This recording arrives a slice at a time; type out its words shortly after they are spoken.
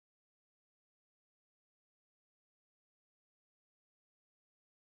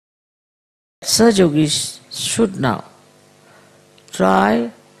Such yogis should now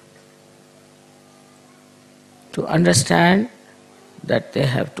try to understand that they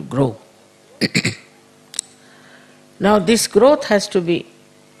have to grow. Now this growth has to be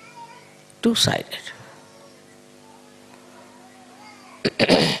two-sided.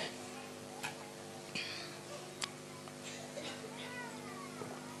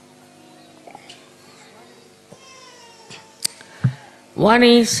 One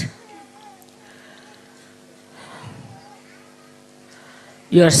is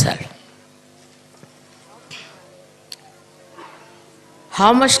yourself.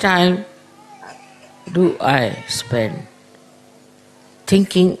 How much time do I spend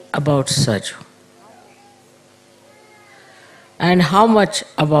thinking about Saju? And how much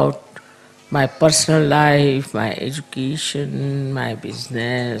about my personal life, my education, my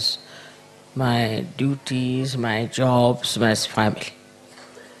business, my duties, my jobs, my family?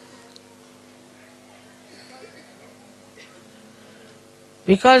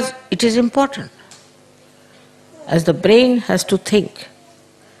 Because it is important. As the brain has to think,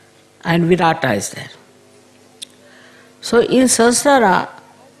 and Virata is there. So in Sahasrara,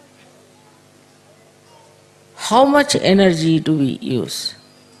 how much energy do we use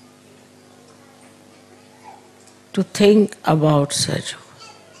to think about Saju?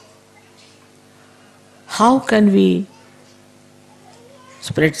 How can we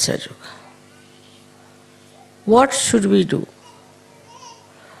spread Saju? What should we do?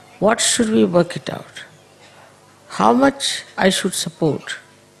 What should we work it out? How much I should support?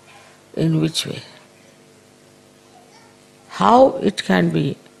 In which way? How it can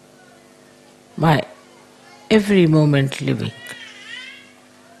be my every moment living?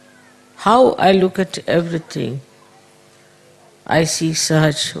 How I look at everything, I see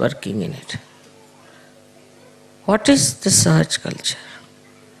Sahaj working in it. What is the Sahaj culture?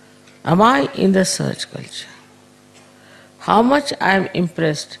 Am I in the Sahaj culture? How much I am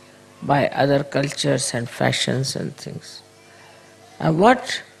impressed by other cultures and fashions and things? And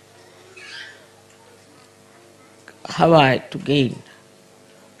what have I to gain,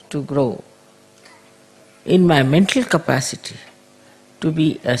 to grow in my mental capacity to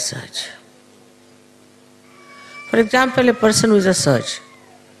be a Sahaj? For example, a person who is a Sahaj,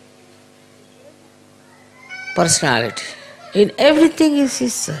 personality, in everything is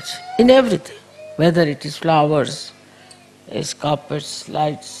his Sahaj, in everything, whether it is flowers, is carpets,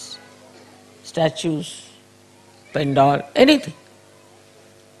 lights, statues, pandal, anything.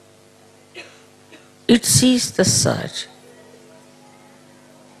 It sees the Sahaj.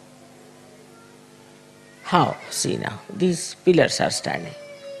 How? See now, these pillars are standing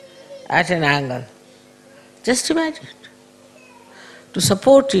at an angle. Just imagine it. To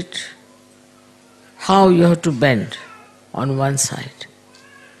support it, how you have to bend on one side.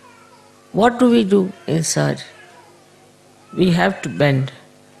 What do we do in Sahaj? We have to bend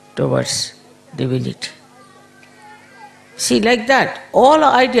towards divinity. See, like that, all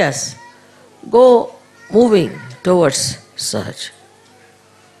ideas go moving towards Sahaj.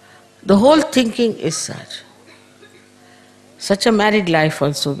 The whole thinking is Sahaj. Such a married life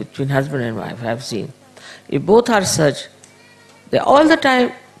also between husband and wife I have seen. If both are Sahaj, they all the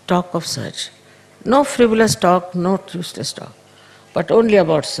time talk of Sahaj. No frivolous talk, no useless talk, but only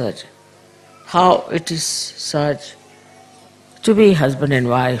about Sahaj. How it is Sahaj to be husband and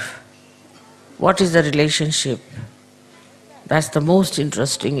wife. What is the relationship? That's the most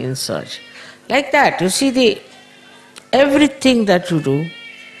interesting in Sahaj. Like that, you see, everything that you do,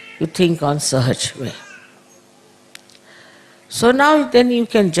 you think on Sahaj way. So now then you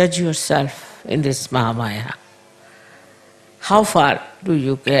can judge yourself in this Mahamaya. How far do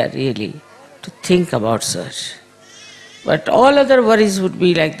you care really to think about Sahaj? But all other worries would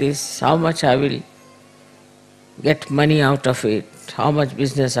be like this: how much I will get money out of it, how much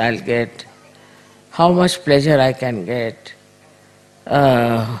business I'll get, how much pleasure I can get,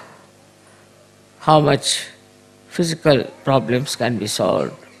 how much physical problems can be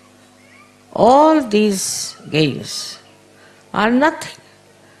solved. All these gains are nothing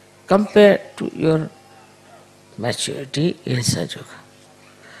compared to your maturity in Sahaja.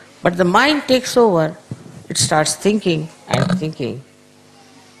 But the mind takes over, it starts thinking and thinking,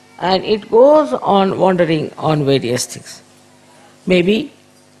 and it goes on wandering on various things. Maybe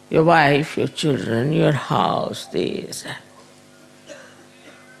your wife, your children, your house, this.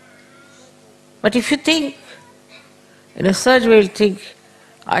 But if you think, in a Sahaj way, you'll think,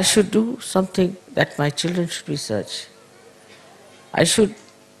 I should do something that my children should be Sahaj. I should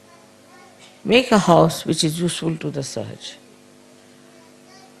make a house which is useful to the Sahaj.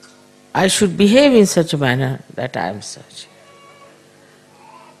 I should behave in such a manner that I am Sahaj.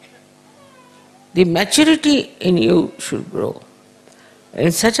 the maturity in you should grow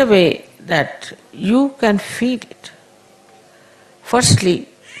in such a way that you can feel it. Firstly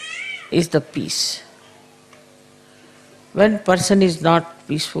is the peace. When person is not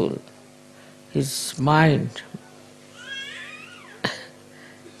peaceful, his mind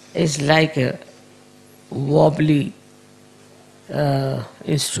is like a wobbly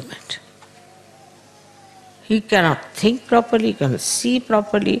instrument. He cannot think properly, he cannot see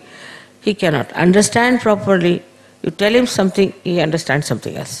properly, he cannot understand properly. You tell him something, he understands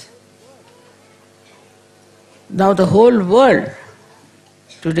something else. Now the whole world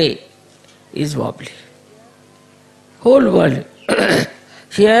today is wobbly. Whole world.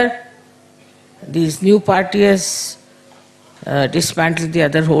 Here, this new party has dismantled the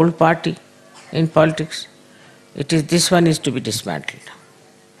other whole party in politics. This one is to be dismantled.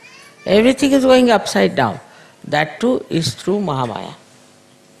 Everything is going upside down. That too is through Mahamaya.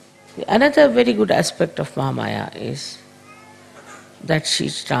 Another very good aspect of Mahamaya is that she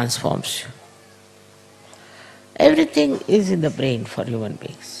transforms you. Everything is in the brain for human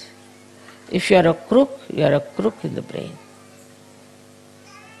beings. If you are a crook, you are a crook in the brain.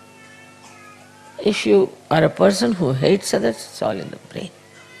 If you are a person who hates others, it's all in the brain.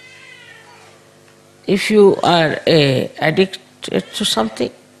 If you are addicted to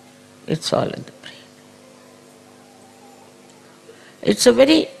something, it's all in the brain. It's a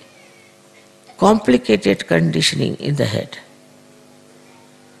very complicated conditioning in the head.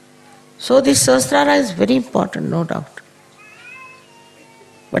 So this Sahasrara is very important, no doubt.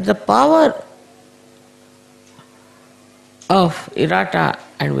 But the power of Irata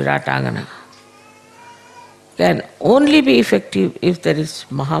and Viratangana can only be effective if there is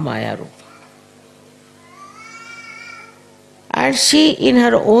Mahamaya Rupa. And she, in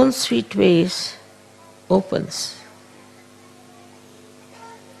her own sweet ways, opens,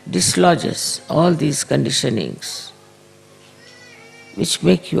 dislodges all these conditionings which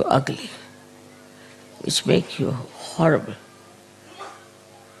make you ugly, which make you horrible,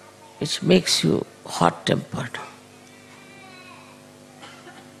 which makes you hot-tempered,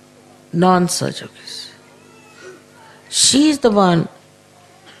 non-Sahaja. She is the one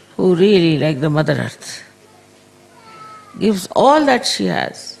who really, like the Mother Earth, gives all that she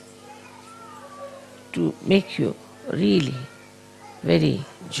has to make you really very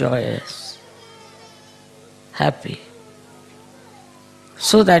joyous, happy,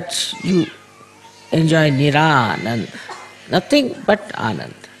 so that you enjoy Niranand, nothing but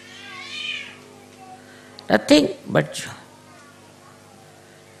Anand, nothing but joy.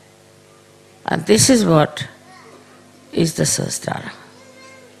 And this is what is the Sahasrara.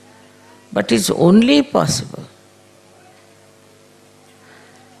 But it's only possible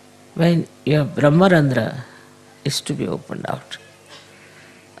when your Brahmarandra is to be opened out.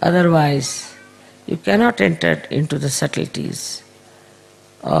 Otherwise, you cannot enter into the subtleties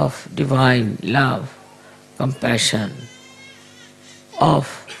of divine love, compassion,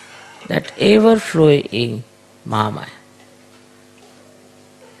 of that ever-flowing Mahamaya.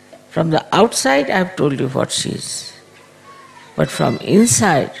 From the outside, I have told you what she is. But from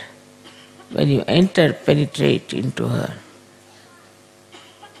inside, when you enter, penetrate into her,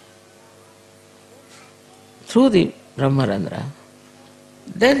 through the Brahmarandra,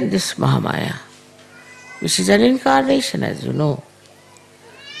 then this Mahamaya, which is an incarnation, as you know,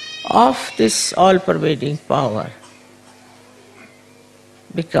 of this all-pervading power,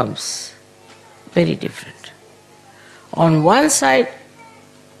 becomes very different. On one side,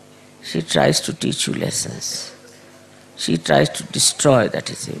 she tries to teach you lessons. She tries to destroy that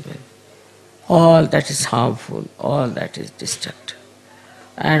is evil, all that is harmful, all that is destructive.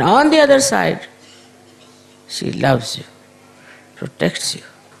 And on the other side, she loves you, protects you,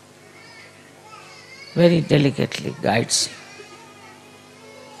 very delicately guides you.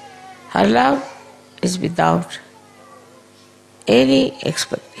 Her love is without any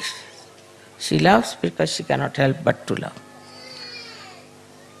expectation. She loves because she cannot help but to love.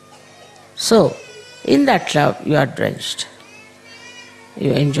 So, in that love you are drenched.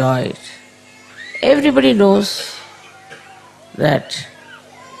 You enjoy it. Everybody knows that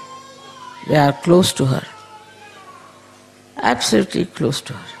they are close to her. Absolutely close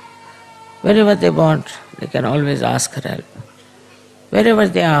to her. Wherever they want, they can always ask her help. Wherever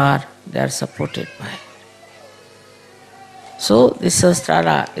they are supported by her. So this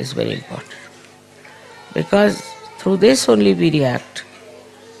Sahasrara is very important. Because through this only we react.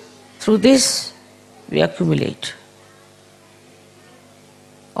 Through this we accumulate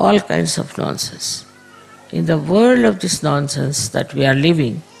all kinds of nonsense. In the world of this nonsense that we are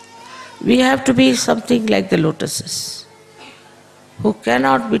living, we have to be something like the lotuses, who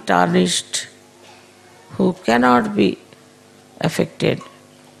cannot be tarnished who cannot be affected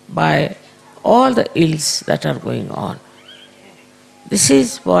by all the ills that are going on. This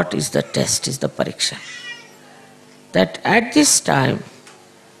is what is the test, is the pariksha. That at this time,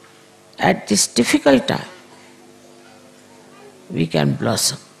 at this difficult time, we can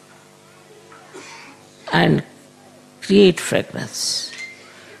blossom and create fragrance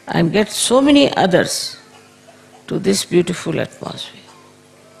and get so many others to this beautiful atmosphere.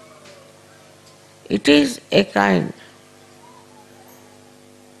 It is a kind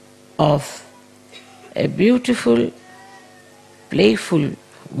of a beautiful, playful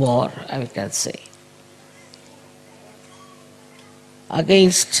war, I can say,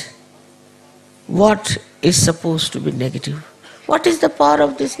 against what is supposed to be negative. What is the power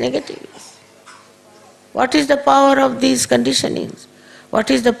of this negativeness? What is the power of these conditionings? What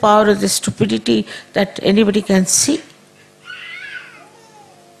is the power of the stupidity that anybody can see?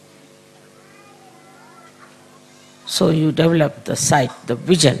 So you develop the sight, the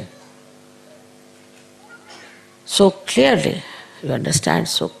vision, so clearly, you understand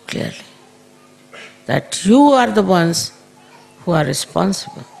so clearly that you are the ones who are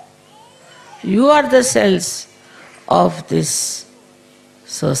responsible. You are the cells of this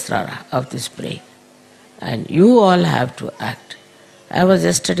sahasrara, of this brain, and you all have to act. I was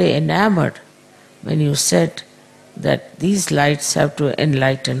yesterday enamored when you said that these lights have to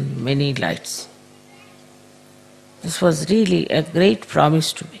enlighten many lights. This was really a great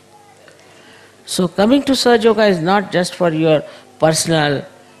promise to me. So coming to Sahaja Yoga is not just for your personal,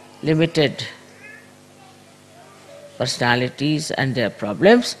 limited personalities and their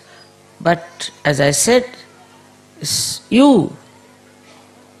problems, but as I said, you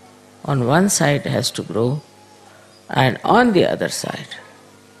on one side has to grow, and on the other side,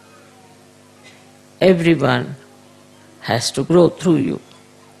 everyone has to grow through you.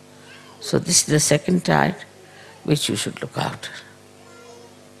 So this is the second tide which you should look after.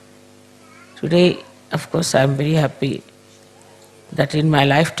 Today, of course, I am very happy that in my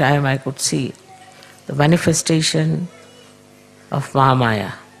lifetime I could see the manifestation of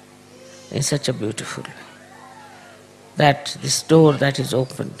Mahamaya in such a beautiful way. That this door that is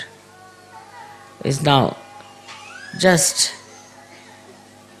opened is now just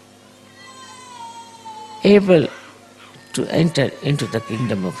able to enter into the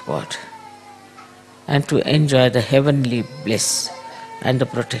kingdom of God and to enjoy the heavenly bliss and the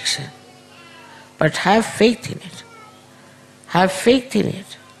protection. But have faith in it. Have faith in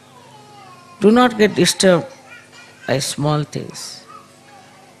it. Do not get disturbed by small things.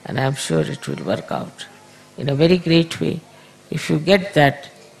 And I am sure it will work out in a very great way if you get that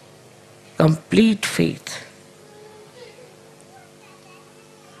complete faith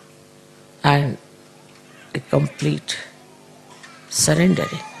and a complete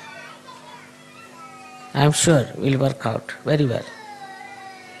surrendering. I am sure it will work out very well.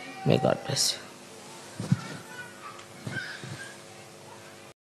 May God bless you.